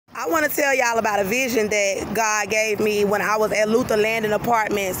I want to tell y'all about a vision that God gave me when I was at Luther Landing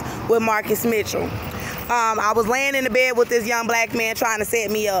Apartments with Marcus Mitchell. I was laying in the bed with this young black man trying to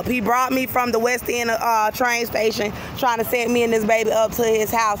set me up. He brought me from the West End train station trying to set me and this baby up to his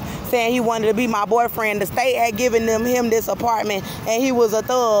house, saying he wanted to be my boyfriend. The state had given him this apartment, and he was a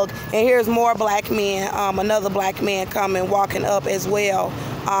thug. And here's more black men, another black man coming, walking up as well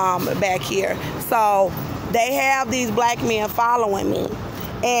back here. So they have these black men following me.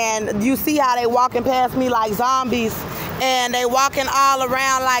 And you see how they walking past me like zombies, and they walking all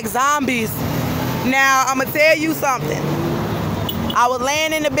around like zombies. Now, I'm going to tell you something. I was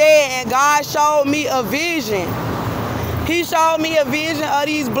laying in the bed and God showed me a vision. He showed me a vision of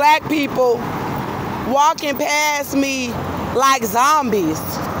these black people walking past me like zombies.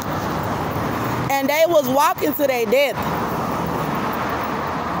 And they was walking to their death.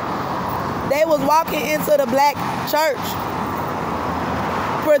 They was walking into the black church,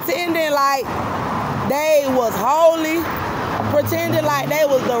 pretending like they was holy, pretending like they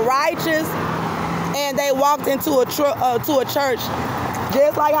was the righteous. And they walked into a church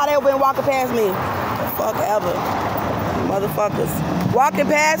just like how they been walking past me. Fuck ever. Motherfuckers. Walking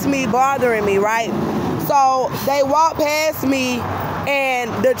past me, bothering me, right? So they walked past me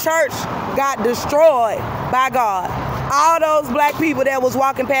and the church got destroyed by God. All those black people that was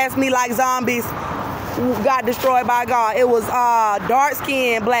walking past me like zombies got destroyed by God. It was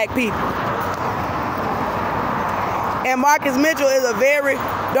dark-skinned black people. And Marcus Mitchell is a very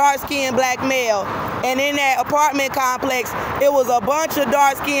dark-skinned black male. And in that apartment complex, it was a bunch of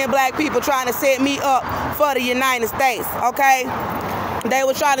dark-skinned black people trying to set me up for the United States, okay? They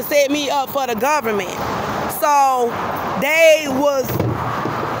were trying to set me up for the government. So they was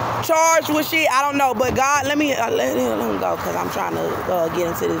charged with shit, I don't know, but God, let him go, because I'm trying to get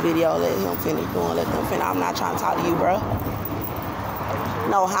into this video. Let him finish doing, I'm not trying to talk to you, bro.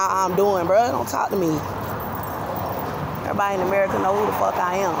 Know how I'm doing, bro. Don't talk to me. Everybody in America know who the fuck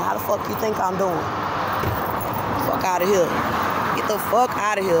I am. How the fuck you think I'm doing? Fuck out of here. Get the fuck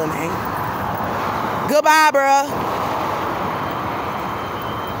out of here, man. Goodbye, bruh.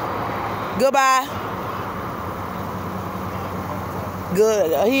 Goodbye.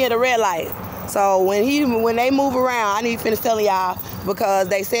 Good. He at a red light. So when they move around, I need to finish telling y'all, because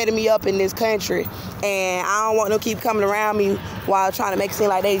they setting me up in this country, and I don't want them to keep coming around me while trying to make it seem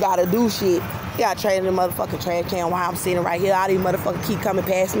like they gotta do shit. You gotta trade in the motherfucking trash can while I'm sitting right here. All these motherfuckers keep coming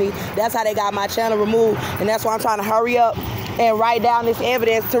past me. That's how they got my channel removed, and that's why I'm trying to hurry up and write down this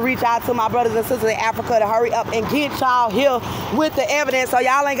evidence to reach out to my brothers and sisters in Africa to hurry up and get y'all here with the evidence, so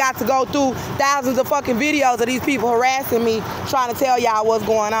y'all ain't got to go through thousands of fucking videos of these people harassing me, trying to tell y'all what's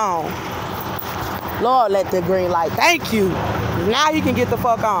going on. Lord, let the green light. Thank you. Now he can get the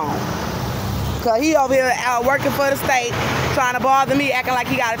fuck on. Because he over here working for the state, trying to bother me, acting like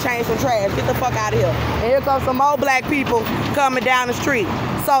he got to change some trash. Get the fuck out of here. And here comes some more black people coming down the street.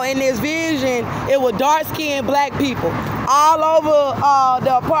 So in this vision, it was dark-skinned black people all over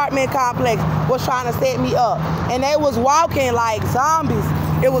the apartment complex was trying to set me up. And they was walking like zombies.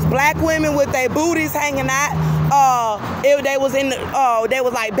 It was black women with their booties hanging out. They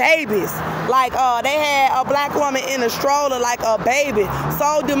was like babies. Like they had a black woman in a stroller like a baby,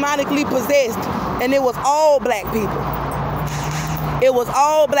 so demonically possessed. And it was all black people. It was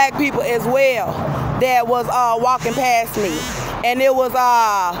all black people as well that was walking past me. And it was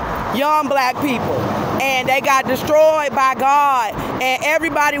young black people. And they got destroyed by God. And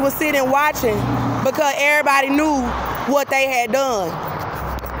everybody was sitting watching because everybody knew what they had done.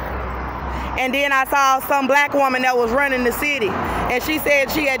 And then I saw some black woman that was running the city. And she said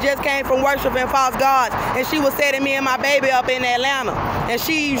she had just came from worshiping false gods. And she was setting me and my baby up in Atlanta. And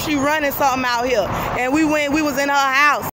she running something out here. And we was in her house.